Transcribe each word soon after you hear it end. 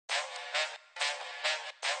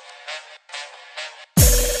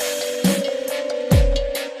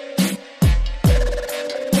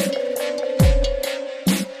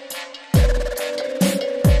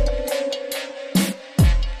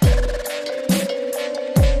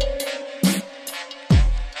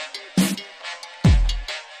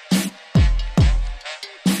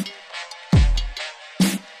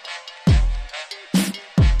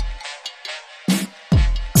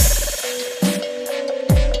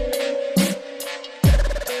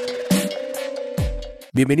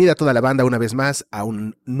Bienvenida a toda la banda una vez más a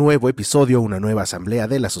un nuevo episodio, una nueva asamblea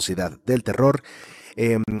de la Sociedad del Terror.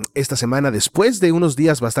 Esta semana, después de unos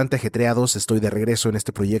días bastante ajetreados, estoy de regreso en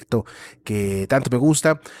este proyecto que tanto me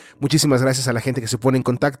gusta. Muchísimas gracias a la gente que se pone en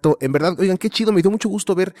contacto. En verdad, oigan, qué chido, me dio mucho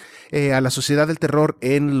gusto ver a la Sociedad del Terror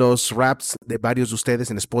en los raps de varios de ustedes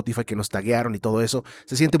en Spotify que nos taguearon y todo eso.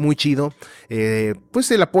 Se siente muy chido. Pues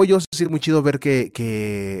el apoyo, se siente muy chido ver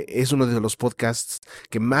que es uno de los podcasts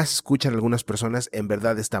que más escuchan algunas personas. En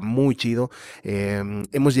verdad está muy chido.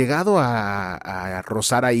 Hemos llegado a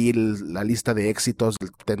rozar ahí la lista de éxitos,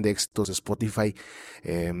 el top 10 de éxitos de Spotify,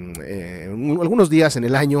 algunos días en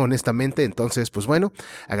el año, honestamente. Entonces, pues bueno,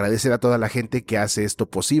 agradecer a toda la gente que hace esto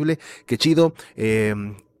posible. Qué chido.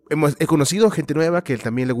 He conocido gente nueva que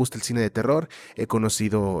también le gusta el cine de terror. He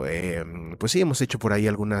conocido, pues sí, hemos hecho por ahí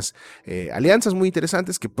algunas alianzas muy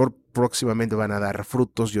interesantes que próximamente van a dar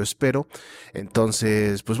frutos, yo espero.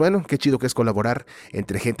 Entonces, pues bueno, qué chido que es colaborar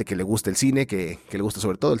entre gente que le gusta el cine, que le gusta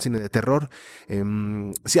sobre todo el cine de terror.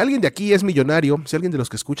 Si alguien de aquí es millonario, si alguien de los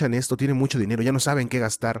que escuchan esto tiene mucho dinero, ya no saben qué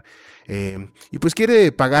gastar, y pues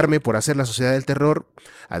quiere pagarme por hacer la Sociedad del Terror,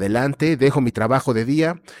 adelante, dejo mi trabajo de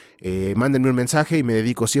día. Mándenme un mensaje y me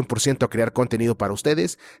dedico 100% a crear contenido para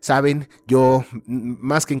ustedes. Saben, yo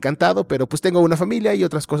más que encantado, pero pues tengo una familia y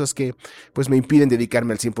otras cosas que pues me impiden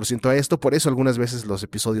dedicarme al 100% a esto. Por eso algunas veces los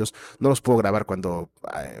episodios no los puedo grabar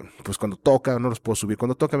pues cuando toca, no los puedo subir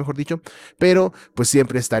cuando toca, mejor dicho. Pero pues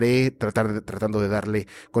siempre estaré tratando de darle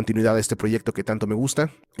continuidad a este proyecto que tanto me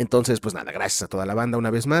gusta. Entonces, pues nada, gracias a toda la banda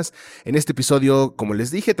una vez más. En este episodio, como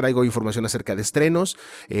les dije, traigo información acerca de estrenos.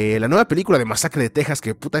 La nueva película de Masacre de Texas,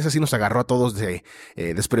 que puta, esa sí nos agarró a todos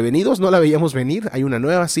desprevenidos, no la veíamos venir. Hay una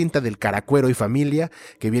nueva cinta del Caracuero y Familia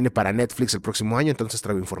que viene para Netflix el próximo año, entonces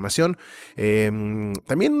traigo información.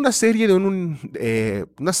 También una serie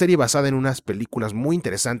una serie basada en unas películas muy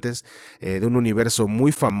interesantes de un universo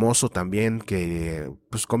muy famoso también que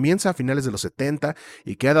pues comienza a finales de los 70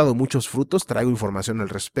 y que ha dado muchos frutos. Traigo información al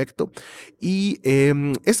respecto. Y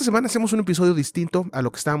esta semana hacemos un episodio distinto a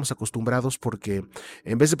lo que estábamos acostumbrados, porque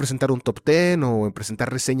en vez de presentar un top 10 o en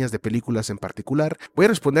presentar reseñas de películas en particular, voy a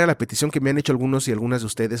responder a la petición que me han hecho algunos y algunas de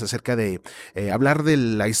ustedes acerca de hablar de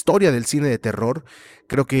la historia del cine de terror.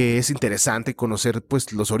 Creo que es interesante conocer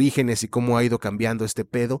pues los orígenes y cómo ha ido cambiando este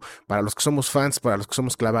pedo para los que somos fans, para los que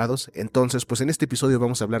somos clavados. Entonces, pues en este episodio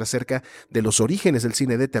vamos a hablar acerca de los orígenes del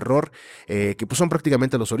cine de terror, que pues son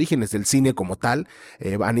prácticamente los orígenes del cine como tal.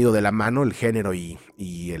 Han ido de la mano el género y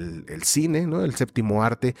el cine, ¿no? El séptimo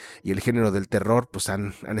arte y el género del terror pues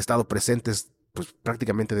han estado presentes pues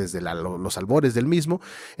prácticamente desde los albores del mismo.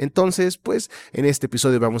 Entonces, pues en este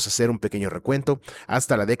episodio vamos a hacer un pequeño recuento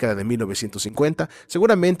hasta la década de 1950.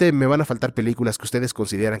 Seguramente me van a faltar películas que ustedes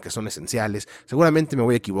consideran que son esenciales, seguramente me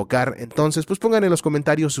voy a equivocar. Entonces, pues pongan en los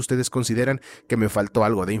comentarios si ustedes consideran que me faltó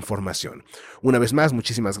algo de información. Una vez más,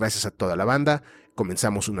 muchísimas gracias a toda la banda.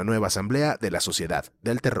 Comenzamos una nueva asamblea de la Sociedad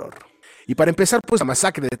del Terror. Y para empezar, pues la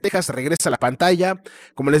Masacre de Texas regresa a la pantalla.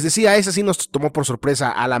 Como les decía, esa sí nos tomó por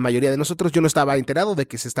sorpresa a la mayoría de nosotros. Yo no estaba enterado de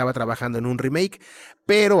que se estaba trabajando en un remake,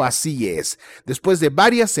 pero así es. Después de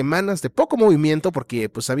varias semanas de poco movimiento, porque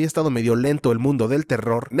pues había estado medio lento el mundo del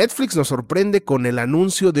terror, Netflix nos sorprende con el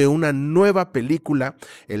anuncio de una nueva película,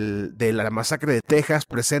 de la Masacre de Texas.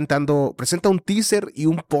 Presenta un teaser y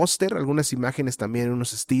un póster, algunas imágenes también,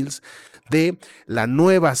 unos stills de la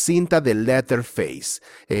nueva cinta de Leatherface.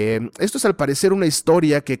 Esto es al parecer una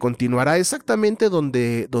historia que continuará exactamente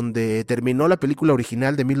donde terminó la película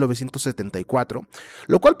original de 1974,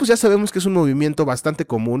 lo cual pues ya sabemos que es un movimiento bastante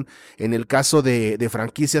común en el caso de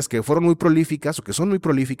franquicias que fueron muy prolíficas o que son muy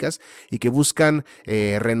prolíficas y que buscan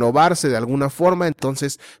renovarse de alguna forma.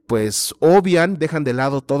 Entonces pues dejan de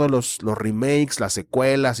lado todos los remakes, las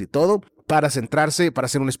secuelas y todo, para centrarse, para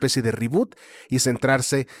hacer una especie de reboot y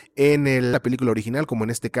centrarse en la película original, como en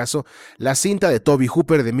este caso la cinta de Tobe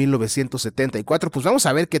Hooper de 1974. Pues vamos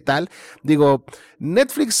a ver qué tal. Digo,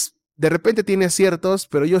 Netflix de repente tiene aciertos,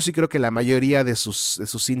 pero yo sí creo que la mayoría de sus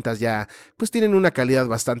cintas ya pues tienen una calidad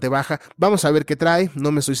bastante baja. Vamos a ver qué trae,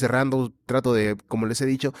 no me estoy cerrando, trato de, como les he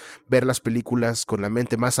dicho, ver las películas con la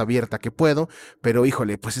mente más abierta que puedo, pero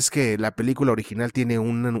híjole, pues es que la película original tiene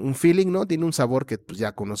un feeling, ¿no? Tiene un sabor que pues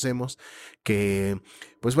ya conocemos, que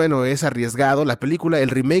pues bueno, es arriesgado. La película, el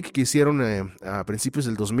remake que hicieron a principios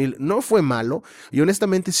del 2000 no fue malo, y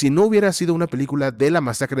honestamente si no hubiera sido una película de la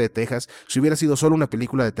Masacre de Texas, si hubiera sido solo una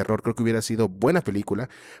película de terror, creo que hubiera sido buena película,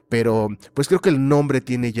 pero pues creo que el nombre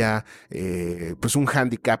tiene ya pues un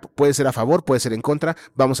handicap, puede ser a favor, puede ser en contra.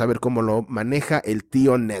 Vamos a ver cómo lo maneja el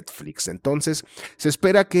tío Netflix. Entonces se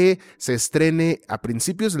espera que se estrene a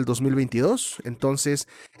principios del 2022, entonces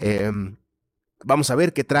Vamos a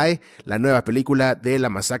ver qué trae la nueva película de la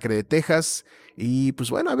masacre de Texas. Y pues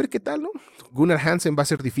bueno, a ver qué tal, ¿no? Gunnar Hansen va a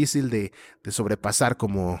ser difícil de sobrepasar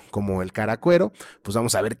como el caracuero. Pues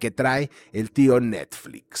vamos a ver qué trae el tío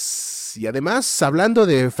Netflix. Y además, hablando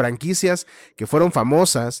de franquicias que fueron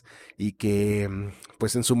famosas y que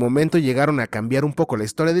pues en su momento llegaron a cambiar un poco la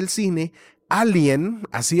historia del cine, Alien,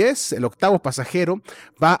 así es, el octavo pasajero,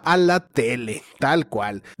 va a la tele, tal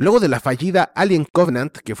cual. Luego de la fallida Alien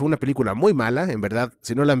Covenant, que fue una película muy mala, en verdad,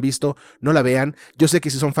 si no la han visto, no la vean. Yo sé que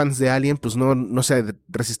si son fans de Alien, pues no se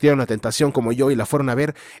resistieron a la tentación como yo y la fueron a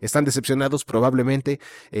ver, están decepcionados probablemente.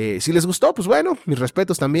 Si les gustó, pues bueno, mis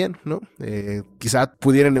respetos también, ¿no? Quizá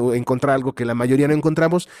pudieran encontrar algo que la mayoría no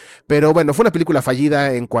encontramos, pero bueno, fue una película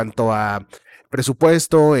fallida en cuanto a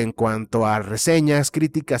presupuesto, en cuanto a reseñas,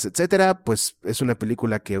 críticas, etcétera. Pues es una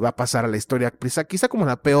película que va a pasar a la historia, quizá como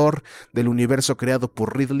la peor del universo creado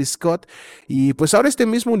por Ridley Scott. Y pues ahora este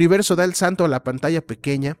mismo universo da el salto a la pantalla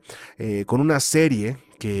pequeña, con una serie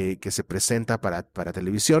que se presenta para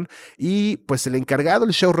televisión. Y pues el encargado,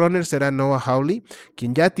 el showrunner, será Noah Hawley,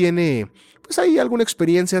 quien ya tiene pues hay alguna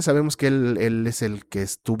experiencia. Sabemos que él es el que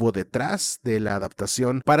estuvo detrás de la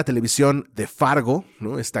adaptación para televisión de Fargo,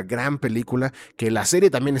 ¿no? Esta gran película, que la serie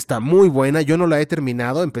también está muy buena. Yo no la he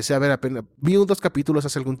terminado, empecé a ver apenas, vi 2 capítulos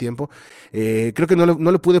hace algún tiempo. Creo que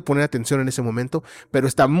no le pude poner atención en ese momento, pero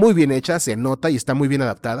está muy bien hecha, se nota y está muy bien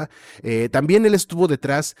adaptada. También él estuvo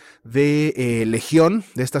detrás de Legión,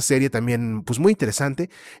 de esta serie también, pues muy interesante.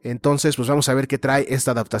 Entonces, pues vamos a ver qué trae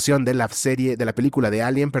esta adaptación de la serie, de la película de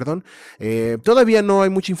Alien, perdón. Todavía no hay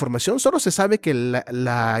mucha información, solo se sabe que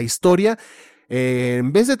la historia,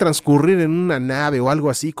 en vez de transcurrir en una nave o algo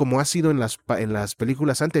así como ha sido en las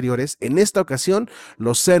películas anteriores, en esta ocasión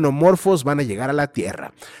los xenomorfos van a llegar a la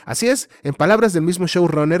Tierra. Así es, en palabras del mismo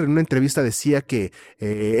showrunner, en una entrevista decía que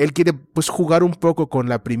él quiere pues jugar un poco con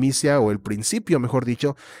la primicia, o el principio, mejor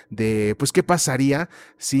dicho, de pues qué pasaría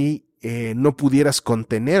si no pudieras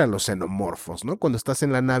contener a los xenomorfos, ¿no? Cuando estás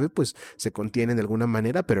en la nave, pues se contienen de alguna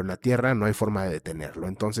manera, pero en la Tierra no hay forma de detenerlo.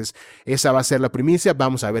 Entonces, esa va a ser la primicia.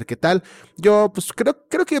 Vamos a ver qué tal. Yo, pues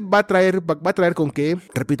creo que va a traer con que,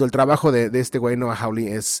 repito, el trabajo de este güey Noah Hawley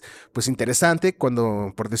es, pues, interesante,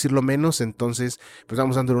 por decirlo menos. Entonces, pues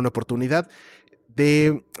vamos dándole una oportunidad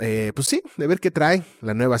pues sí, de ver qué trae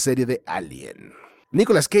la nueva serie de Alien.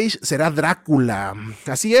 Nicolas Cage será Drácula.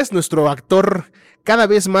 Así es, nuestro actor cada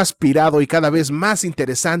vez más pirado y cada vez más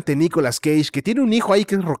interesante, Nicolas Cage, que tiene un hijo ahí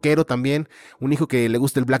que es rockero también, un hijo que le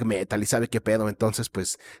gusta el black metal y sabe qué pedo. Entonces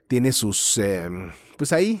pues tiene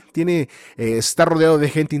pues ahí está rodeado de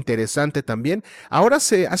gente interesante también. Ahora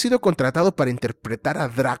ha sido contratado para interpretar a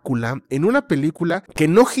Drácula en una película que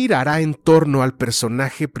no girará en torno al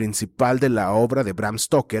personaje principal de la obra de Bram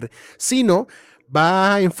Stoker, sino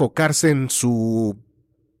va a enfocarse en su,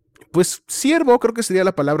 pues, siervo. Creo que sería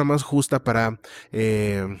la palabra más justa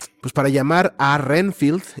pues para llamar a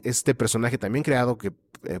Renfield, este personaje también creado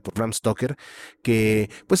por Bram Stoker, que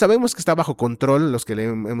pues sabemos que está bajo control. Los que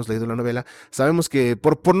hemos leído la novela, sabemos que,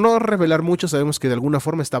 por no revelar mucho, sabemos que de alguna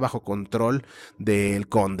forma está bajo control del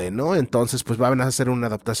conde, ¿no? Entonces pues van a hacer una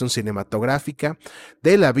adaptación cinematográfica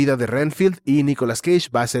de la vida de Renfield, y Nicolas Cage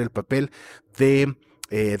va a hacer el papel de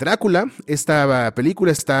Drácula. Esta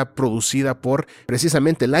película está producida por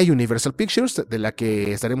precisamente la Universal Pictures, de la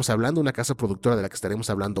que estaremos hablando, una casa productora de la que estaremos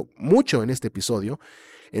hablando mucho en este episodio.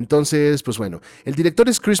 Entonces, pues bueno, el director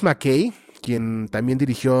es Chris McKay, quien también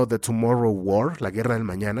dirigió The Tomorrow War, La Guerra del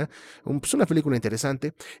Mañana, pues una película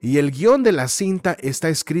interesante. Y el guión de la cinta está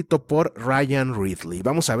escrito por Ryan Ridley.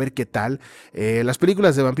 Vamos a ver qué tal. Las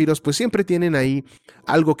películas de vampiros pues siempre tienen ahí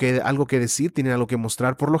algo que decir, tienen algo que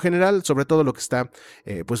mostrar, por lo general, sobre todo lo que está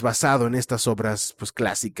pues basado en estas obras pues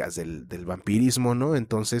clásicas del vampirismo, ¿no?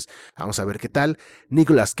 Entonces, vamos a ver qué tal.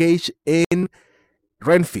 Nicolas Cage en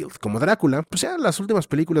Renfield como Drácula. Pues ya las últimas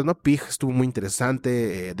películas, ¿no? Pig estuvo muy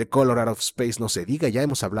interesante. The Color Out of Space, no se diga, ya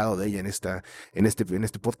hemos hablado de ella en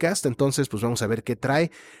este podcast. Entonces, pues vamos a ver qué trae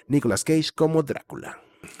Nicolas Cage como Drácula.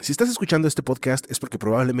 Si estás escuchando este podcast es porque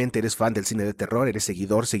probablemente eres fan del cine de terror, eres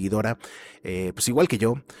seguidora, pues igual que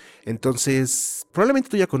yo. Entonces, probablemente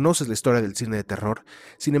tú ya conoces la historia del cine de terror.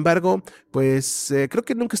 Sin embargo, pues creo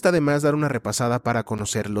que nunca está de más dar una repasada para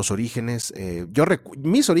conocer los orígenes.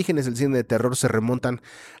 Mis orígenes del cine de terror se remontan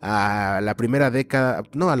a la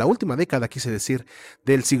a la última década, quise decir,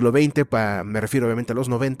 del siglo XX. Me refiero obviamente a los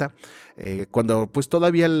 90, cuando pues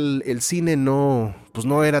todavía el cine no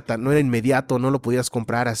era inmediato, no lo podías comprar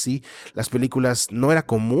comprar así. Las películas, no era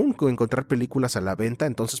común encontrar películas a la venta,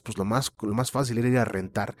 entonces pues lo más fácil era ir a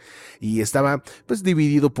rentar. Y estaba pues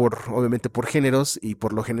dividido obviamente por géneros, y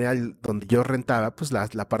por lo general donde yo rentaba, pues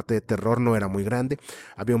la parte de terror no era muy grande.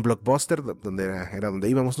 Había un Blockbuster donde era donde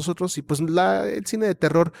íbamos nosotros, y pues el cine de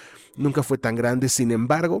terror nunca fue tan grande. Sin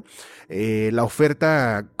embargo, la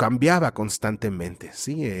oferta cambiaba constantemente,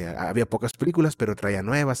 ¿sí? Había pocas películas, pero traía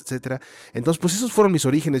nuevas, etcétera. Entonces, pues esos fueron mis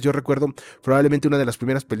orígenes. Yo recuerdo probablemente una de las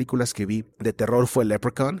primeras películas que vi de terror fue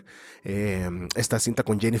Leprechaun, esta cinta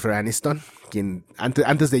con Jennifer Aniston, quien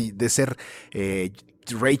antes de ser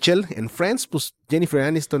Rachel en Friends, pues Jennifer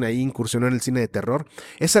Aniston ahí incursionó en el cine de terror.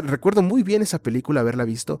 Recuerdo muy bien esa película, haberla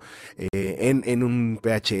visto en un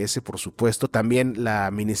VHS, por supuesto. También la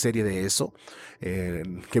miniserie de eso,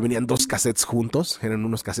 que venían 2 cassettes juntos, eran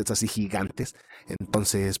unos cassettes así gigantes.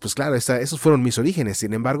 Entonces, pues claro, esos fueron mis orígenes.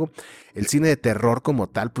 Sin embargo, el cine de terror como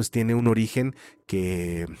tal, pues tiene un origen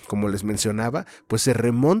que, como les mencionaba, pues se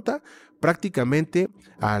remonta prácticamente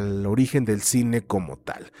al origen del cine como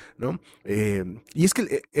tal, ¿no? Y es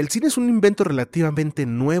que el cine es un invento relativamente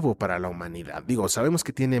nuevo para la humanidad. Digo, sabemos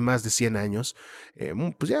que tiene más de 100 años,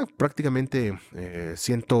 pues ya prácticamente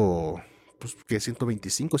pues que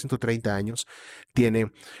 125, 130 años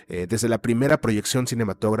tiene, desde la primera proyección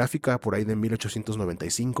cinematográfica por ahí de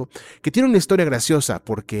 1895, que tiene una historia graciosa,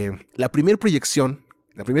 porque la primera proyección,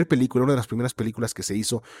 la primera película, una de las primeras películas que se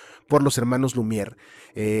hizo por los hermanos Lumière,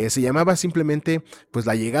 se llamaba simplemente pues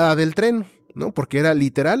La llegada del tren, ¿no? Porque era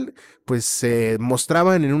literal, pues se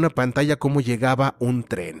mostraban en una pantalla cómo llegaba un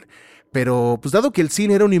tren. Pero, pues dado que el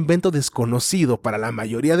cine era un invento desconocido para la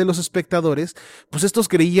mayoría de los espectadores, pues estos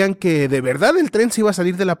creían que de verdad el tren se iba a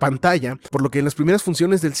salir de la pantalla, por lo que en las primeras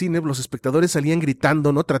funciones del cine los espectadores salían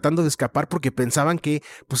gritando, ¿no? Tratando de escapar, porque pensaban que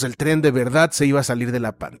pues el tren de verdad se iba a salir de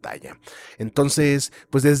la pantalla. Entonces,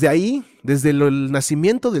 pues desde ahí, desde el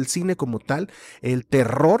nacimiento del cine como tal, el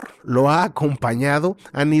terror lo ha acompañado,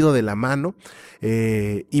 han ido de la mano,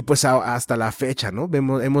 y pues hasta la fecha, ¿no?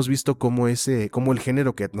 Hemos visto cómo el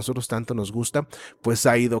género que a nosotros tanto nos gusta, pues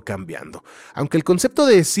ha ido cambiando. Aunque el concepto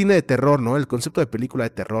de cine de terror, ¿no? El concepto de película de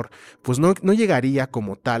terror, pues no llegaría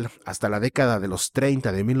como tal hasta la década de los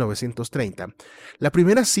 30, de 1930. La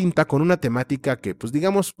primera cinta con una temática que, pues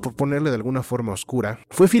digamos, por ponerle de alguna forma oscura,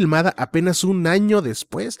 fue filmada apenas un año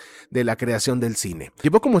después de la creación del cine.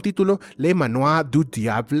 Llevó como título Le Manoir du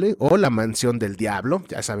Diable, o La Mansión del Diablo.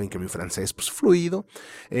 Ya saben que mi francés, pues fluido.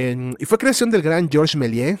 Y fue creación del gran Georges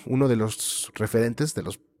Méliès, uno de los referentes, de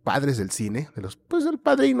los padres del cine,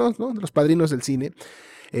 padrinos, ¿no? De los padrinos del cine.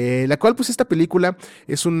 La cual, pues esta película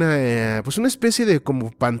es una especie de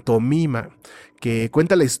como pantomima que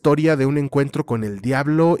cuenta la historia de un encuentro con el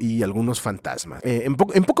diablo y algunos fantasmas. En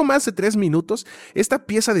poco más de 3 minutos, esta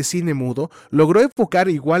pieza de cine mudo logró evocar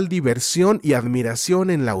igual diversión y admiración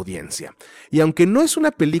en la audiencia. Y aunque no es una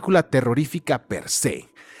película terrorífica per se,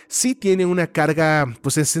 sí tiene una carga,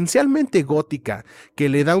 pues esencialmente gótica, que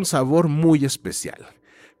le da un sabor muy especial.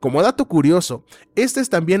 Como dato curioso, esta es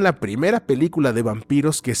también la primera película de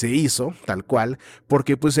vampiros que se hizo, tal cual,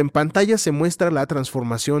 porque pues en pantalla se muestra la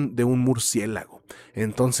transformación de un murciélago.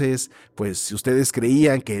 Entonces, pues si ustedes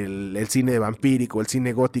creían que el cine vampírico, el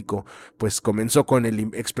cine gótico, pues comenzó con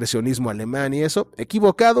el expresionismo alemán y eso,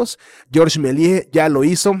 equivocados. Georges Méliès ya lo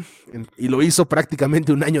hizo, y lo hizo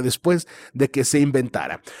prácticamente un año después de que se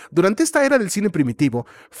inventara. Durante esta era del cine primitivo,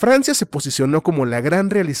 Francia se posicionó como la gran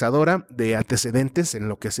realizadora de antecedentes en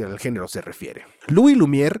lo que al género se refiere. Louis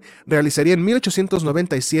Lumière realizaría en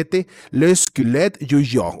 1897 Le Squelette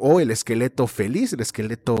Joyeux, o El esqueleto feliz, el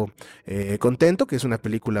esqueleto contento, que es una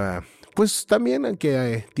película, pues también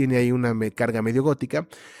que tiene ahí una carga medio gótica.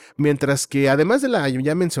 Mientras que, además de la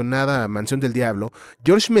ya mencionada Mansión del Diablo,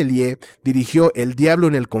 Georges Méliès dirigió El Diablo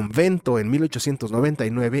en el Convento en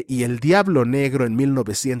 1899 y El Diablo Negro en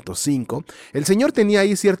 1905. El señor tenía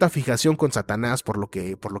ahí cierta fijación con Satanás, por lo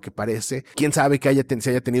que parece. Quién sabe que si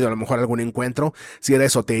haya tenido a lo mejor algún encuentro, si era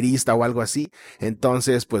esoterista o algo así.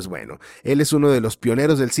 Entonces, pues bueno, él es uno de los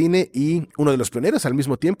pioneros del cine y uno de los pioneros al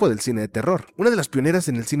mismo tiempo del cine de terror. Una de las pioneras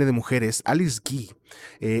en el cine de mujeres, Alice Guy,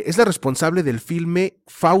 es la responsable del filme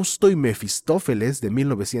Fausto y Mefistófeles de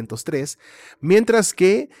 1903, mientras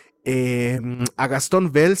que a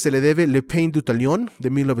Gaston Bell se le debe Le Pain du Talion de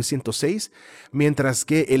 1906, mientras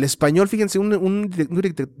que el español, fíjense, un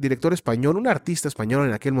director español, un artista español,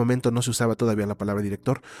 en aquel momento no se usaba todavía la palabra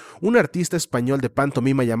director, un artista español de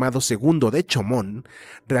pantomima llamado Segundo de Chomón,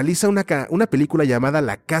 realiza una película llamada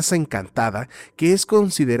La Casa Encantada, que es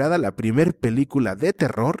considerada la primer película de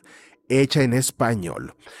terror hecha en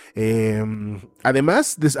español. Eh,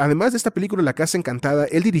 además de esta película, La Casa Encantada,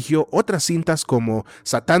 él dirigió otras cintas como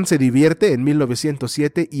Satán se divierte en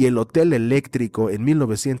 1907 y El Hotel Eléctrico en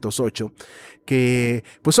 1908, que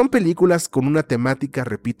pues son películas con una temática,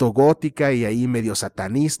 repito, gótica y ahí medio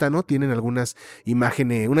satanista, ¿no? Tienen algunas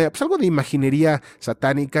imágenes, pues algo de imaginería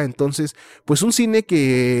satánica, entonces, pues un cine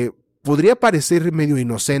que podría parecer medio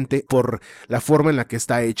inocente por la forma en la que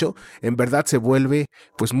está hecho, en verdad se vuelve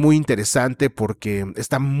pues muy interesante porque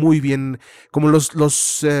está muy bien, como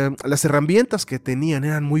las herramientas que tenían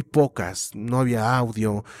eran muy pocas, no había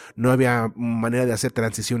audio, no había manera de hacer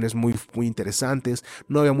transiciones muy interesantes,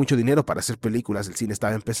 no había mucho dinero para hacer películas, el cine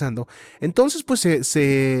estaba empezando, entonces pues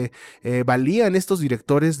valían estos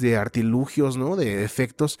directores de artilugios, ¿no? De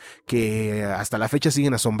efectos que hasta la fecha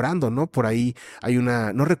siguen asombrando, ¿no? Por ahí hay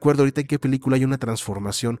no recuerdo ahorita en qué película hay una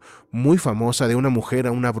transformación muy famosa de una mujer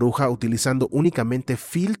a una bruja utilizando únicamente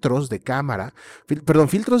filtros de cámara,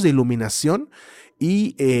 filtros de iluminación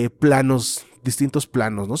y distintos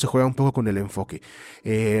planos, ¿no? Se juega un poco con el enfoque.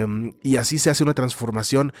 Y así se hace una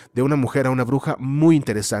transformación de una mujer a una bruja muy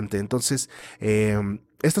interesante. Entonces,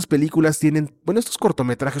 estas películas tienen, bueno, estos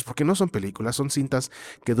cortometrajes, porque no son películas, son cintas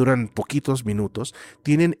que duran poquitos minutos,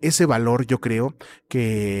 tienen ese valor, yo creo,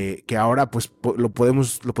 que ahora pues lo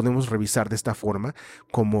podemos revisar de esta forma,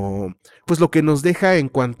 como pues lo que nos deja en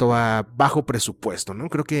cuanto a bajo presupuesto, ¿no?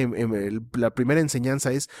 Creo que la primera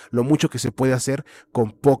enseñanza es lo mucho que se puede hacer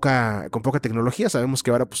con poca tecnología. Sabemos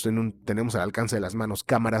que ahora pues tenemos al alcance de las manos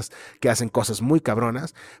cámaras que hacen cosas muy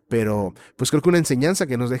cabronas, pero pues creo que una enseñanza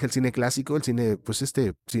que nos deja el cine clásico, el cine, pues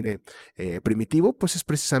cine primitivo, pues es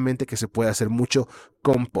precisamente que se puede hacer mucho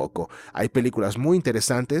con poco. Hay películas muy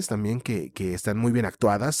interesantes también que están muy bien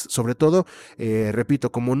actuadas, sobre todo,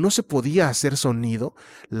 repito, como no se podía hacer sonido,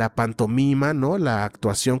 la pantomima, ¿no? La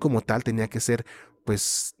actuación como tal tenía que ser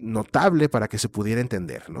pues notable para que se pudiera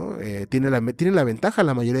entender, ¿no? Tienen la ventaja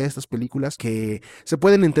la mayoría de estas películas que se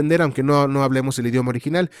pueden entender aunque no hablemos el idioma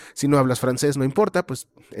original. Si no hablas francés no importa, pues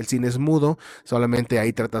el cine es mudo, solamente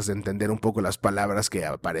ahí tratas de entender un poco las palabras que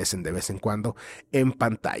aparecen de vez en cuando en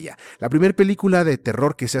pantalla. La primera película de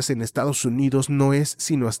terror que se hace en Estados Unidos no es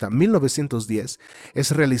sino hasta 1910,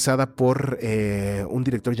 es realizada por un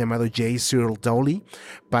director llamado J. Cyril Dowley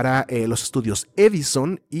para los estudios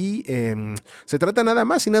Edison y se trata nada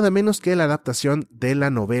más y nada menos que la adaptación de la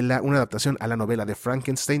novela, una adaptación a la novela de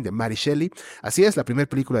Frankenstein de Mary Shelley. Así es, la primera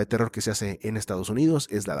película de terror que se hace en Estados Unidos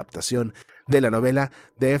es la adaptación de la novela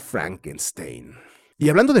de Frankenstein. Y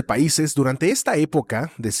hablando de países, durante esta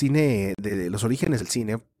época de cine, de los orígenes del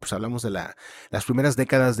cine, pues hablamos de las primeras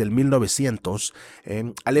décadas del 1900,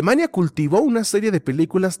 Alemania cultivó una serie de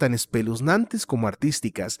películas tan espeluznantes como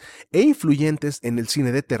artísticas e influyentes en el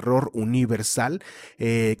cine de terror universal,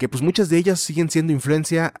 que pues muchas de ellas siguen siendo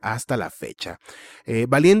influencia hasta la fecha.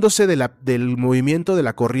 Valiéndose del movimiento de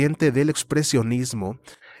la corriente del expresionismo,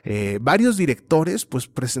 varios directores pues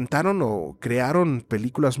presentaron o crearon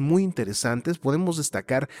películas muy interesantes. Podemos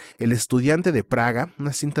destacar El estudiante de Praga,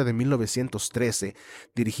 una cinta de 1913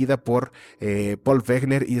 dirigida por Paul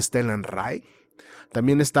Wegener y Stellan Ray.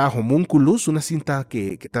 También está Homunculus, una cinta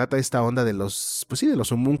que trata esta onda de pues sí, de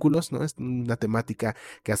los homúnculos, ¿no? Es una temática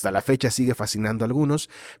que hasta la fecha sigue fascinando a algunos.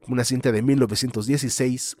 Una cinta de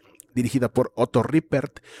 1916 dirigida por Otto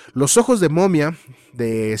Rippert. Los ojos de momia,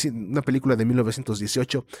 una película de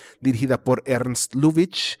 1918 dirigida por Ernst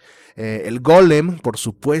Lubitsch. El Golem, por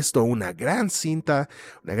supuesto, una gran cinta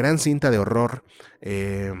de horror.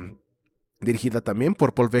 Dirigida también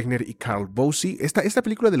por Paul Wegener y Carl Bossi. Esta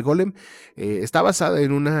película del Golem está basada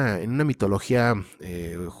en una mitología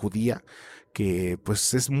judía que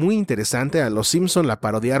pues es muy interesante. A los Simpson la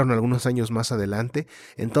parodiaron algunos años más adelante,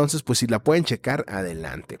 entonces pues si la pueden checar,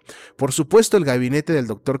 adelante. Por supuesto, El gabinete del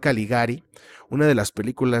doctor Caligari, una de las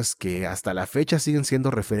películas que hasta la fecha siguen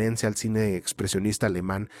siendo referencia al cine expresionista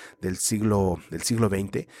alemán del siglo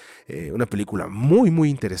XX, una película muy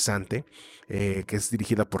interesante, que es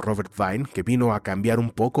dirigida por Robert Vine, que vino a cambiar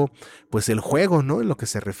un poco pues el juego, ¿no? En lo que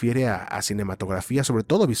se refiere a cinematografía, sobre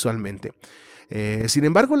todo visualmente. Sin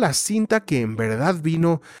embargo, la cinta que en verdad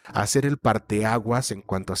vino a hacer el parteaguas en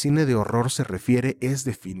cuanto a cine de horror se refiere es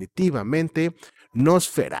definitivamente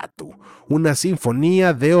Nosferatu, una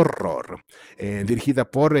sinfonía de horror, dirigida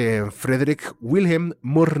por Friedrich Wilhelm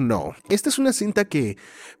Murnau. Esta es una cinta que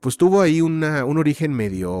pues tuvo ahí un origen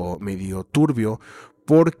medio turbio,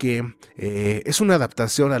 porque es una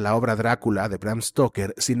adaptación a la obra Drácula de Bram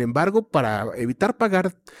Stoker. Sin embargo, para evitar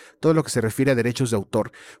pagar todo lo que se refiere a derechos de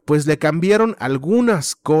autor, pues le cambiaron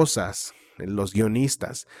algunas cosas los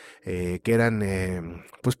guionistas, que eran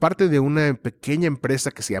pues parte de una pequeña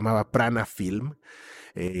empresa que se llamaba Prana Film.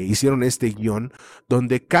 hicieron este guión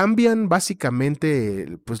donde cambian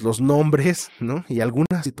básicamente pues los nombres, ¿no? Y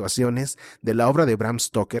algunas situaciones de la obra de Bram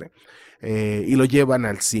Stoker, y lo llevan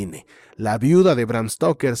al cine. La viuda de Bram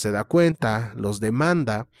Stoker se da cuenta, los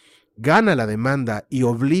demanda, gana la demanda y se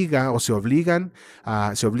obliga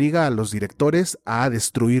a los directores a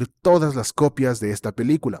destruir todas las copias de esta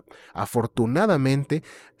película. Afortunadamente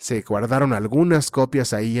se guardaron algunas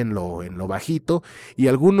copias ahí en lo bajito, y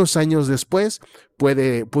algunos años después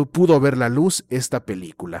pudo ver la luz esta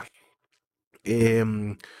película.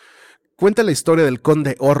 Em, Cuenta la historia del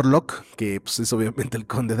conde Orlok, que pues, es obviamente el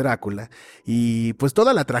conde Drácula, y pues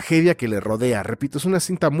toda la tragedia que le rodea. Repito, es una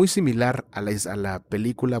cinta muy similar a la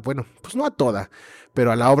película, bueno, pues no a toda,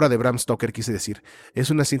 pero a la obra de Bram Stoker, quise decir.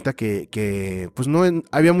 Es una cinta pues no,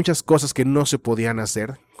 había muchas cosas que no se podían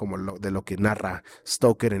hacer, como de lo que narra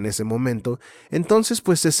Stoker en ese momento. Entonces,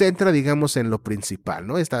 pues se centra, digamos, en lo principal,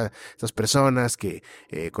 ¿no? Estas personas que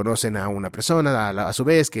conocen a una persona, a su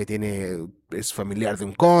vez, que es familiar de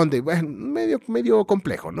un conde, bueno, medio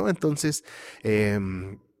complejo, ¿no? Entonces,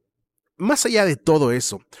 más allá de todo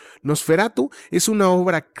eso, Nosferatu es una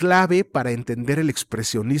obra clave para entender el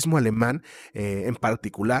expresionismo alemán, en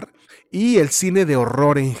particular, y el cine de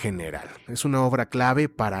horror en general. Es una obra clave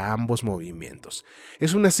para ambos movimientos.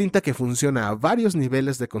 Es una cinta que funciona a varios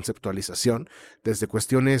niveles de conceptualización, desde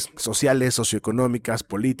cuestiones sociales, socioeconómicas,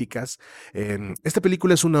 políticas. Esta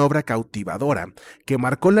película es una obra cautivadora que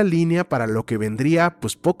marcó la línea para lo que vendría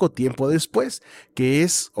pues poco tiempo después, que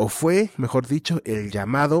es, o fue, mejor dicho, el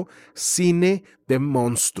llamado cine de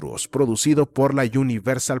monstruos, producido por la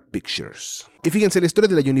Universal Pictures. Y fíjense, la historia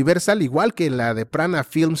de la Universal, igual que la de Prana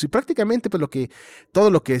Films, y prácticamente pues,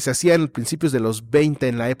 todo lo que se hacía en los principios de los 20,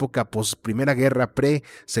 en la época post Primera Guerra,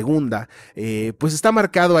 pre-Segunda, pues está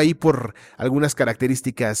marcado ahí por algunas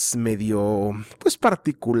características medio pues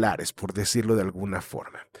particulares, por decirlo de alguna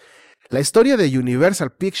forma. La historia de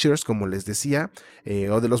Universal Pictures, como les decía,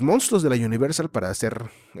 o de los monstruos de la Universal, para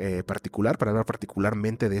ser particular, para hablar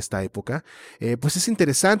particularmente de esta época, pues es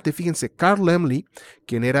interesante. Fíjense, Carl Laemmle,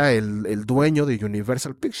 quien era el dueño de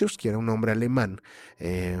Universal Pictures, que era un hombre alemán,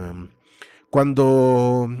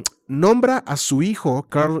 cuando nombra a su hijo,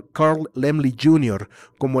 Carl Laemmle Jr.,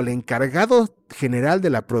 como el encargado general de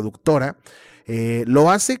la productora,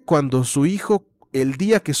 lo hace cuando el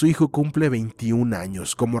día que su hijo cumple 21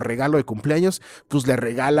 años, como regalo de cumpleaños, pues le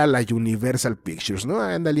regala la Universal Pictures, ¿no?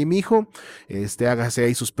 Ándale, mi hijo, hágase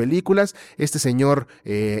ahí sus películas. Este señor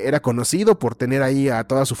era conocido por tener ahí a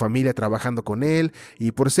toda su familia trabajando con él,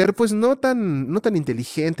 y por ser, pues, no tan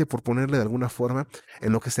inteligente, por ponerle de alguna forma,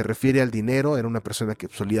 en lo que se refiere al dinero. Era una persona que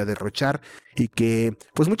solía derrochar, y que,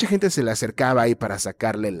 pues, mucha gente se le acercaba ahí para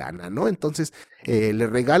sacarle lana, ¿no? Entonces, le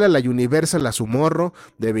regala la Universal a su morro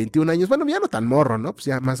de 21 años, bueno, ya no tan morro, ¿no? Pues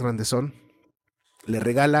ya más grandes son. Le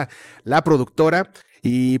regala la productora,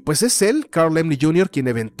 y pues es él, Carl Laemmle Jr., quien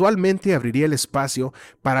eventualmente abriría el espacio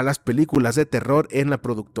para las películas de terror en la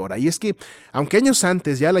productora. Y es que, aunque años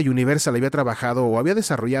antes ya la Universal había trabajado, o había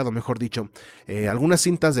desarrollado, mejor dicho, algunas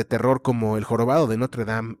cintas de terror como El Jorobado de Notre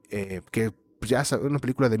Dame, que pues ya es una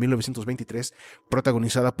película de 1923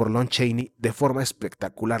 protagonizada por Lon Chaney de forma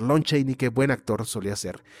espectacular. Lon Chaney, qué buen actor solía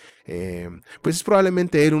ser. Pues es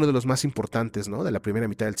probablemente él uno de los más importantes, ¿no?, de la primera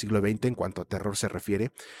mitad del siglo XX en cuanto a terror se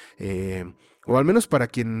refiere. O al menos para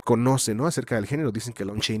quien conoce, ¿no?, acerca del género, dicen que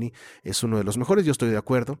Lon Chaney es uno de los mejores. Yo estoy de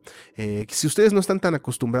acuerdo. Si ustedes no están tan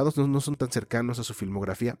acostumbrados, no son tan cercanos a su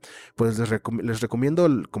filmografía, pues les recomiendo,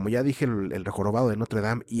 como ya dije, el Jorobado de Notre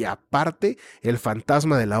Dame, y aparte El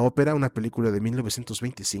Fantasma de la Ópera, una película de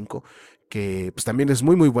 1925 que pues también es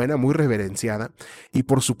muy muy buena, muy reverenciada. Y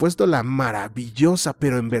por supuesto la maravillosa,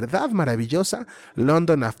 pero en verdad maravillosa,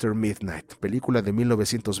 London After Midnight, película de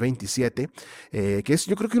 1927, que es,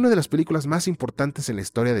 yo creo, que una de las películas más importantes en la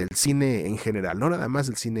historia del cine en general, no nada más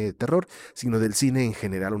del cine de terror, sino del cine en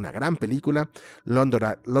general. Una gran película,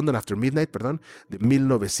 London After Midnight, perdón, de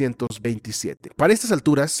 1927. Para estas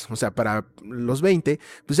alturas, o sea, para los 20,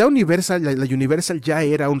 pues ya la Universal ya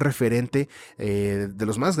era un referente, de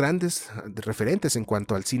los más grandes referentes en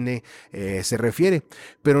cuanto al cine se refiere.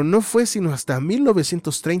 Pero no fue sino hasta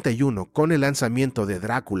 1931, con el lanzamiento de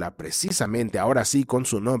Drácula, precisamente, ahora sí, con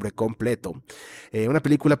su nombre completo. Una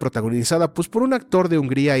película protagonizada pues por un actor de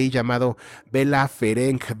Hungría ahí llamado Bela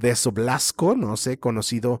Ferenc Blasco, no sé,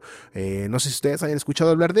 conocido, no sé si ustedes hayan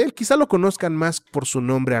escuchado hablar de él, quizá lo conozcan más por su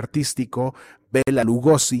nombre artístico, Bela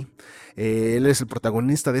Lugosi. Él es el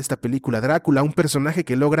protagonista de esta película Drácula, un personaje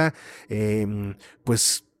que logra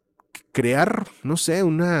pues crear, no sé,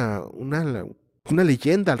 una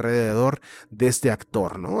leyenda alrededor de este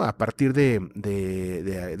actor, ¿no? A partir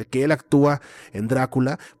de que él actúa en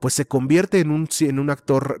Drácula, pues se convierte en un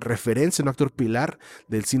actor referencia, un actor pilar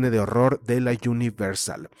del cine de horror de la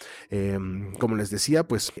Universal. Como les decía,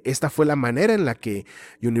 pues esta fue la manera en la que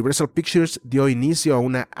Universal Pictures dio inicio a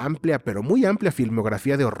una amplia, pero muy amplia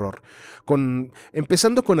filmografía de horror,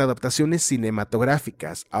 empezando con adaptaciones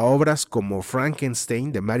cinematográficas a obras como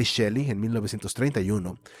Frankenstein de Mary Shelley en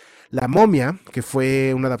 1931, La momia, que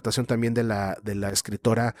fue una adaptación también de la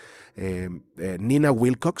escritora Nina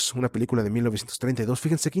Wilcox, una película de 1932.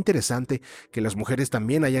 Fíjense qué interesante que las mujeres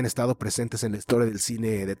también hayan estado presentes en la historia del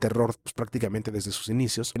cine de terror, pues, prácticamente desde sus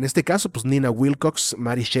inicios. En este caso, pues Nina Wilcox,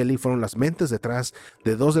 Mary Shelley fueron las mentes detrás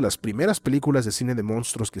de dos de las primeras películas de cine de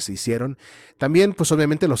monstruos que se hicieron. También, pues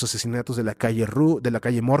obviamente, los asesinatos de la calle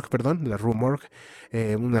Morgue, perdón, de la Rue Morgue,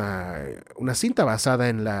 una cinta basada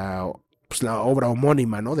en la obra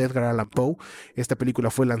homónima, ¿no?, de Edgar Allan Poe. Esta película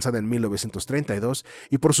fue lanzada en 1932.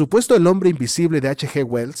 Y por supuesto El hombre invisible de H.G.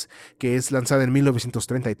 Wells, que es lanzada en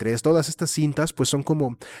 1933. Todas estas cintas pues son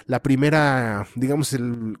como la primera, digamos,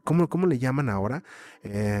 ¿cómo le llaman ahora?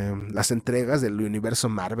 Las entregas del universo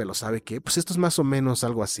Marvel, ¿o sabe qué? Pues esto es más o menos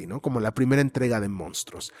algo así, ¿no? Como la primera entrega de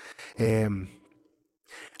monstruos.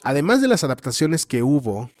 Además de las adaptaciones que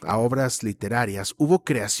hubo a obras literarias, hubo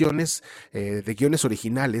creaciones de guiones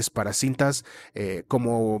originales para cintas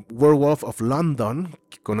como Werewolf of London,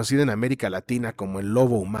 conocida en América Latina como El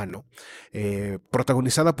Lobo Humano,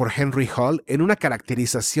 protagonizada por Henry Hall en una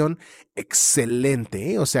caracterización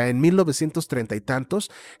excelente, ¿eh? O sea, en 1930 y tantos,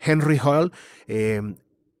 Henry Hall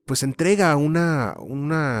pues entrega una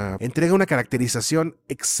caracterización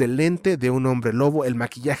excelente de un hombre lobo. El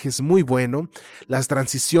maquillaje es muy bueno. Las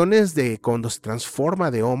transiciones de cuando se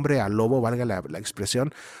transforma de hombre a lobo, valga la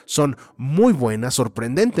expresión, son muy buenas,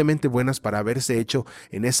 sorprendentemente buenas para haberse hecho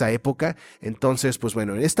en esa época. Entonces, pues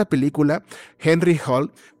bueno, en esta película, Henry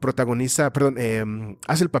Hall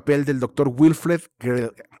hace el papel del Dr.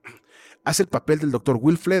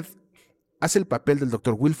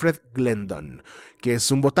 Wilfred Glendon, que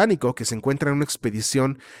es un botánico que se encuentra en una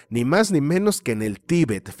expedición ni más ni menos que en el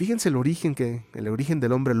Tíbet. Fíjense el origen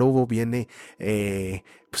del hombre lobo viene,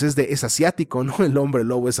 pues es asiático, ¿no? El hombre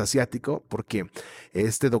lobo es asiático porque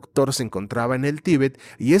este doctor se encontraba en el Tíbet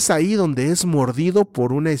y es ahí donde es mordido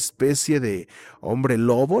por una especie de hombre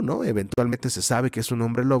lobo, ¿no? Eventualmente se sabe que es un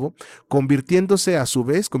hombre lobo, convirtiendo a su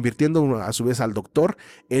vez al doctor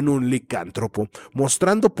en un licántropo,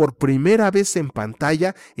 mostrando por primera vez en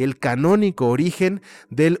pantalla el canónico origen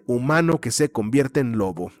del humano que se convierte en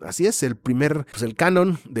lobo. Así es, el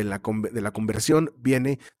canon de la conversión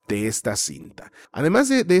viene de esta cinta. Además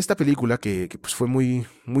de esta película que pues fue muy,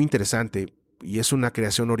 muy interesante y es una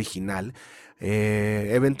creación original,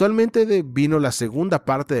 eventualmente vino la segunda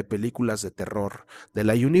parte de películas de terror de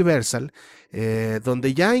la Universal,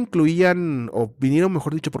 donde ya incluían, o vinieron,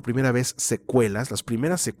 mejor dicho, por primera vez secuelas. Las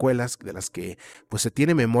primeras secuelas de las que pues se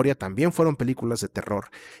tiene memoria también fueron películas de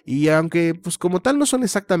terror, y aunque pues como tal no son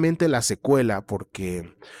exactamente la secuela,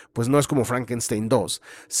 porque pues no es como Frankenstein 2,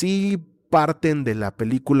 sí parten de la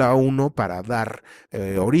película 1 para dar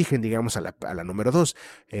origen, digamos, a la número 2.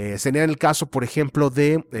 Sería el caso, por ejemplo,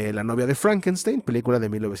 de La novia de Frankenstein, película de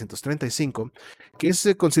 1935, que es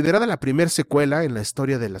considerada la primera secuela en la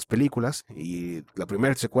historia de las películas y la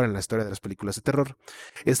primera secuela en la historia de las películas de terror.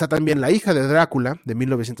 Está también La hija de Drácula, de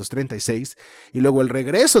 1936, y luego El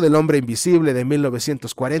regreso del hombre invisible, de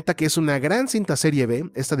 1940, que es una gran cinta serie B.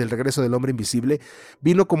 Esta del regreso del hombre invisible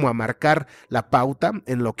vino como a marcar la pauta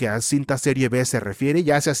en lo que a cintas serie B se refiere.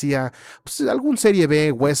 Ya se hacía pues, algún serie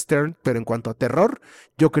B western, pero en cuanto a terror,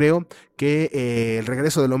 yo creo que El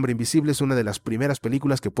regreso del hombre invisible es una de las primeras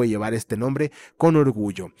películas que puede llevar este nombre con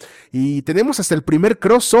orgullo. Y tenemos hasta el primer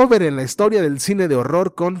crossover en la historia del cine de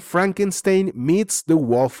horror con Frankenstein meets the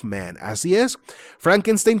Wolfman. Así es,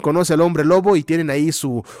 Frankenstein conoce al hombre lobo y tienen ahí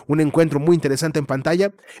un encuentro muy interesante en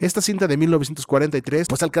pantalla. Esta cinta de 1943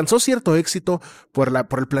 pues alcanzó cierto éxito por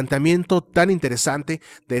el planteamiento tan interesante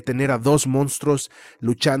de tener a dos monstruos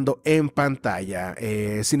luchando en pantalla.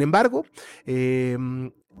 Sin embargo,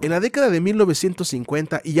 en la década de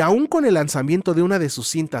 1950, y aún con el lanzamiento de una de sus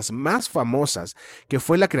cintas más famosas, que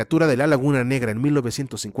fue La criatura de la Laguna Negra en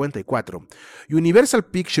 1954, Universal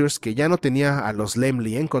Pictures, que ya no tenía a los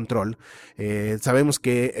Laemmle en control, sabemos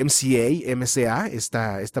que MCA,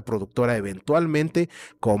 esta productora, eventualmente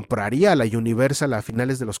compraría a la Universal a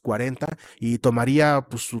finales de los 40 y tomaría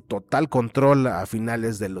pues, su total control a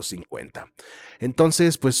finales de los 50.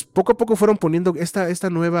 Entonces, pues poco a poco fueron poniendo esta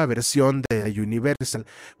nueva versión de Universal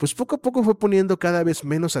pues poco a poco fue poniendo cada vez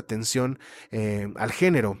menos atención al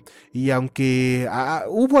género. Y aunque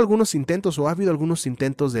hubo algunos intentos o ha habido algunos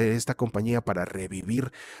intentos de esta compañía para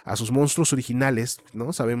revivir a sus monstruos originales,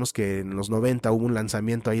 ¿no? Sabemos que en los 90 hubo un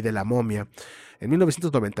lanzamiento ahí de La Momia. En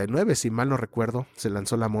 1999, si mal no recuerdo, se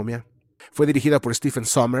lanzó La Momia. Fue dirigida por Stephen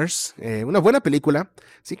Sommers, una buena película.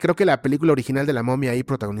 Sí, creo que la película original de La Momia, ahí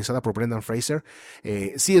protagonizada por Brendan Fraser,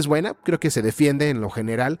 sí es buena, creo que se defiende en lo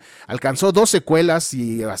general. Alcanzó 2 secuelas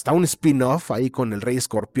y hasta un spin-off ahí con el Rey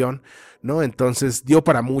Escorpión, ¿no? Entonces dio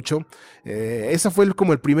para mucho. Esa fue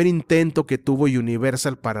como el primer intento que tuvo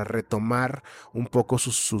Universal para retomar un poco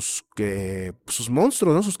sus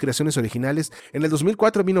monstruos, ¿no? Sus creaciones originales. En el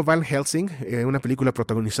 2004 vino Van Helsing, una película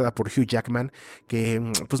protagonizada por Hugh Jackman, que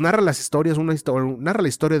pues narra narra la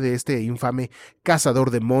historia de este infame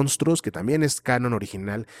cazador de monstruos, que también es canon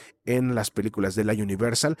original en las películas de la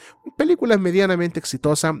Universal. Película medianamente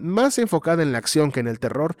exitosa, más enfocada en la acción que en el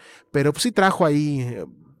terror, pero pues sí trajo ahí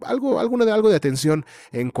algo de atención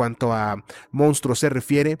en cuanto a monstruos se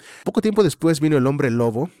refiere. Poco tiempo después vino El Hombre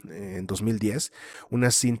Lobo, en 2010, una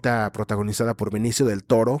cinta protagonizada por Benicio del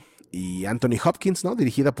Toro y Anthony Hopkins, ¿no?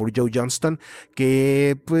 Dirigida por Joe Johnston,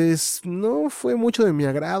 que pues no fue mucho de mi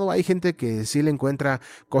agrado. Hay gente que sí le encuentra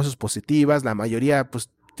cosas positivas, la mayoría pues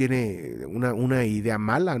tiene una idea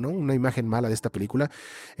mala, ¿no? Una imagen mala de esta película.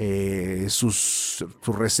 Sus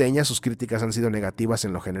reseñas, sus críticas han sido negativas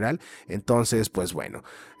en lo general. Entonces, pues bueno,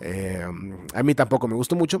 a mí tampoco me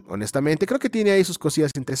gustó mucho, honestamente. Creo que tiene ahí sus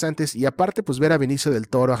cosillas interesantes. Y aparte, pues ver a Benicio del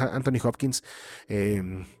Toro, a Anthony Hopkins,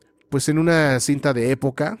 pues en una cinta de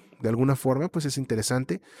época, de alguna forma, pues es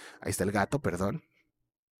interesante. Ahí está el gato, perdón.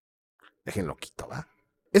 Déjenlo quito, ¿va?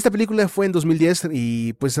 Esta película fue en 2010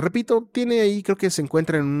 y pues repito, tiene ahí, creo que se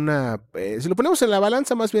encuentra en si lo ponemos en la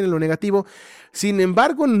balanza, más bien en lo negativo. Sin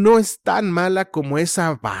embargo, no es tan mala como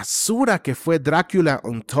esa basura que fue Dracula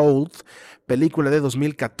Untold, película de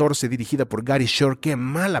 2014 dirigida por Gary Shore. Qué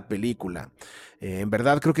mala película. En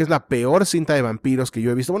verdad creo que es la peor cinta de vampiros que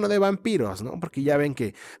yo he visto. Bueno, de vampiros, ¿no? Porque ya ven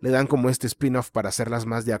que le dan como este spin-off para hacerlas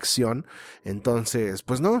más de acción. Entonces,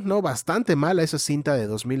 pues no, bastante mala esa cinta de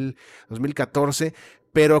 2014.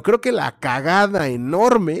 Pero creo que la cagada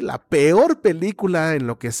enorme, la peor película en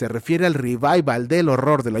lo que se refiere al revival del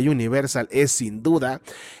horror de la Universal es sin duda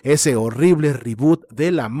ese horrible reboot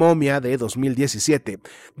de La Momia de 2017,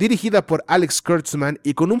 dirigida por Alex Kurtzman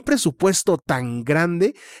y con un presupuesto tan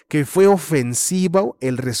grande que fue ofensivo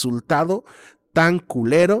el resultado tan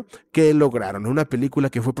culero que lograron. Una película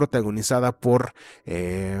que fue protagonizada por,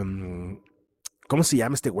 ¿cómo se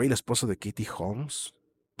llama este güey? El esposo de Katie Holmes.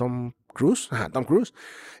 Tom Cruise. Ajá, Tom Cruise.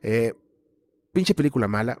 Eh, Pinche película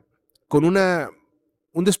mala. Con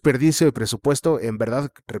un desperdicio de presupuesto. En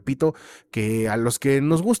verdad, repito, que a los que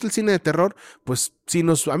nos gusta el cine de terror, pues sí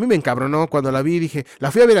a mí me encabronó cuando la vi. Dije, la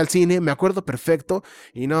fui a ver al cine, me acuerdo perfecto.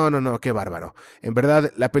 Y no, qué bárbaro. En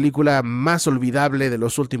verdad, la película más olvidable de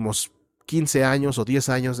los últimos 15 años o 10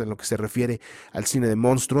 años en lo que se refiere al cine de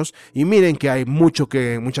monstruos, y miren que hay mucha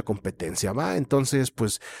competencia, ¿va? Entonces,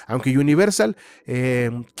 pues, aunque Universal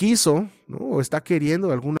quiso, ¿no? O está queriendo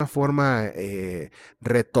de alguna forma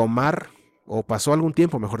retomar, o pasó algún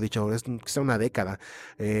tiempo, mejor dicho, es quizá una década,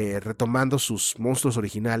 retomando sus monstruos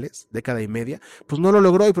originales, década y media, pues no lo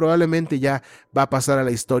logró y probablemente ya va a pasar a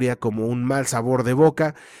la historia como un mal sabor de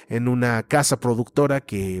boca en una casa productora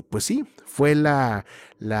que, pues sí, fue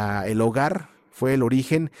el hogar, fue el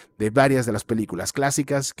origen de varias de las películas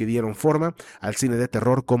clásicas que dieron forma al cine de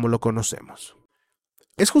terror como lo conocemos.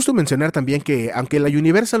 Es justo mencionar también que, aunque la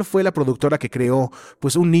Universal fue la productora que creó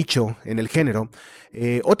pues un nicho en el género,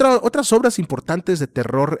 otras obras importantes de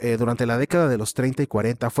terror durante la década de los 30 y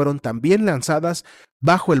 40 fueron también lanzadas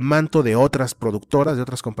bajo el manto de otras productoras, de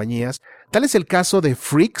otras compañías. Tal es el caso de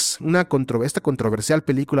Freaks, esta controversial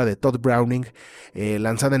película de Todd Browning,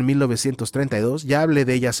 lanzada en 1932. Ya hablé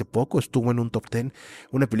de ella hace poco, estuvo en un top 10,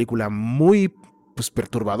 una película muy pues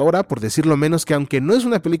perturbadora, por decirlo menos, que aunque no es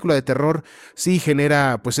una película de terror, sí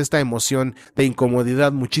genera pues esta emoción de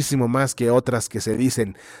incomodidad muchísimo más que otras que se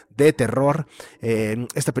dicen de terror.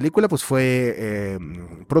 Esta película pues fue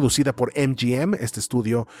producida por MGM, este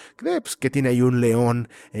estudio que tiene ahí un león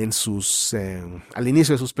en al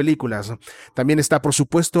inicio de sus películas. También está, por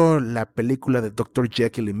supuesto, la película de Dr.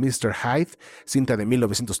 Jekyll y Mr. Hyde, cinta de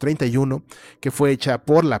 1931, que fue hecha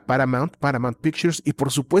por la Paramount Pictures, y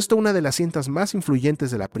por supuesto una de las cintas más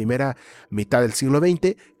influyentes de la primera mitad del siglo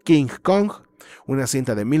XX, King Kong, una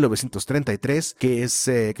cinta de 1933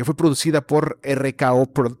 que fue producida por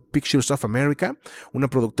RKO Pictures of America, una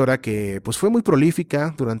productora que pues fue muy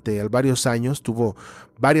prolífica durante varios años, tuvo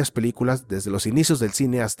varias películas desde los inicios del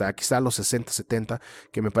cine hasta quizá los 60, 70,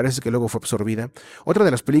 que me parece que luego fue absorbida. Otra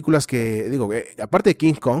de las películas que, aparte de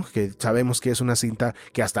King Kong, que sabemos que es una cinta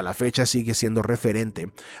que hasta la fecha sigue siendo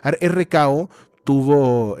referente, RKO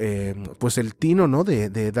tuvo pues el tino, ¿no?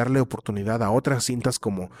 de darle oportunidad a otras cintas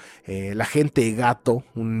como La Gente Gato,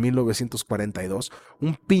 en 1942,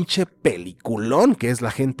 un pinche peliculón que es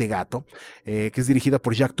La Gente Gato, que es dirigida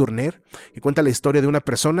por Jack Turner, que cuenta la historia de una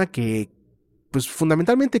persona que pues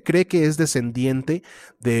fundamentalmente cree que es descendiente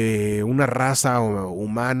de una raza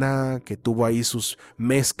humana que tuvo ahí sus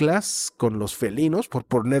mezclas con los felinos, por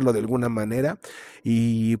ponerlo de alguna manera,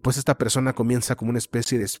 y pues esta persona comienza como una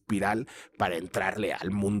especie de espiral para entrarle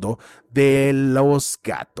al mundo de los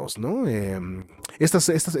gatos, ¿no? Este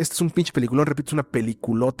es un pinche peliculón, repito, es una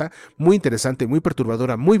peliculota muy interesante, muy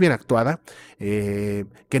perturbadora, muy bien actuada,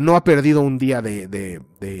 que no ha perdido un día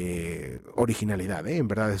de originalidad, en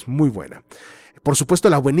verdad es muy buena. Por supuesto,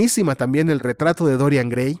 la buenísima también El retrato de Dorian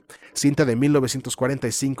Gray, cinta de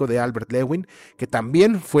 1945 de Albert Lewin, que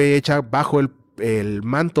también fue hecha bajo el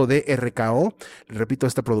manto de RKO. Repito,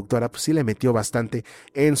 esta productora pues sí le metió bastante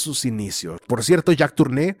en sus inicios. Por cierto, Jack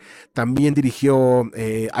Turner también dirigió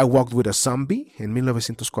I Walked with a Zombie en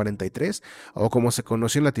 1943, o como se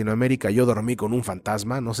conoció en Latinoamérica, Yo dormí con un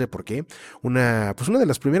fantasma, no sé por qué. Una de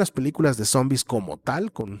las primeras películas de zombies como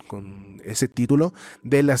tal, con ese título,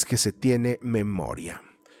 de las que se tiene memoria.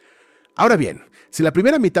 Ahora bien, si la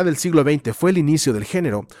primera mitad del siglo XX fue el inicio del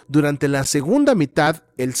género, durante la segunda mitad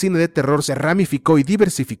el cine de terror se ramificó y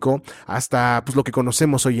diversificó hasta lo que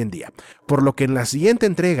conocemos hoy en día. Por lo que en la siguiente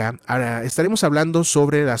entrega estaremos hablando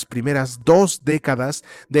sobre las primeras 2 décadas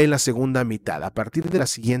de la segunda mitad. A partir de la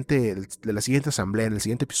siguiente asamblea, en el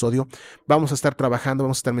siguiente episodio, vamos a estar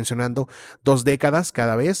mencionando 2 décadas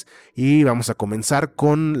cada vez, y vamos a comenzar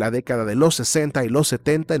con la década de los 60 y los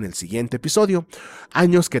 70 en el siguiente episodio.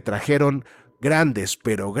 Años que trajeron grandes,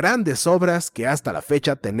 pero grandes obras que hasta la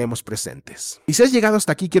fecha tenemos presentes. Y si has llegado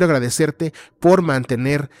hasta aquí, quiero agradecerte por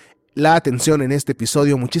mantener la atención en este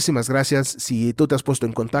episodio. Muchísimas gracias. Si tú te has puesto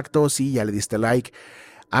en contacto, si ya le diste like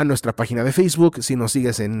a nuestra página de Facebook, si nos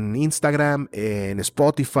sigues en Instagram, en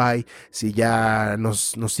Spotify, si ya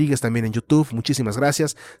nos sigues también en YouTube, muchísimas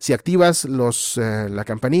gracias. Si activas la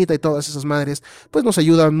campanita y todas esas madres, pues nos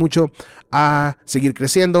ayudan mucho a seguir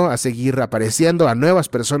creciendo, a seguir apareciendo a nuevas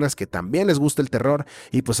personas que también les gusta el terror,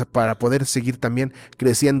 y pues para poder seguir también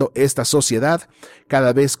creciendo esta sociedad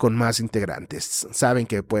cada vez con más integrantes. Saben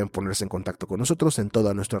que pueden ponerse en contacto con nosotros en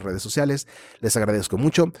todas nuestras redes sociales. Les agradezco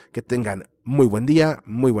mucho, que tengan muy buen día,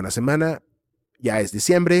 muy buena semana. Ya es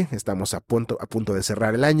diciembre, estamos a punto de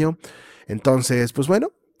cerrar el año. Entonces, pues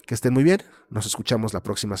bueno, que estén muy bien. Nos escuchamos la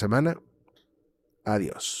próxima semana.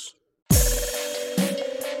 Adiós.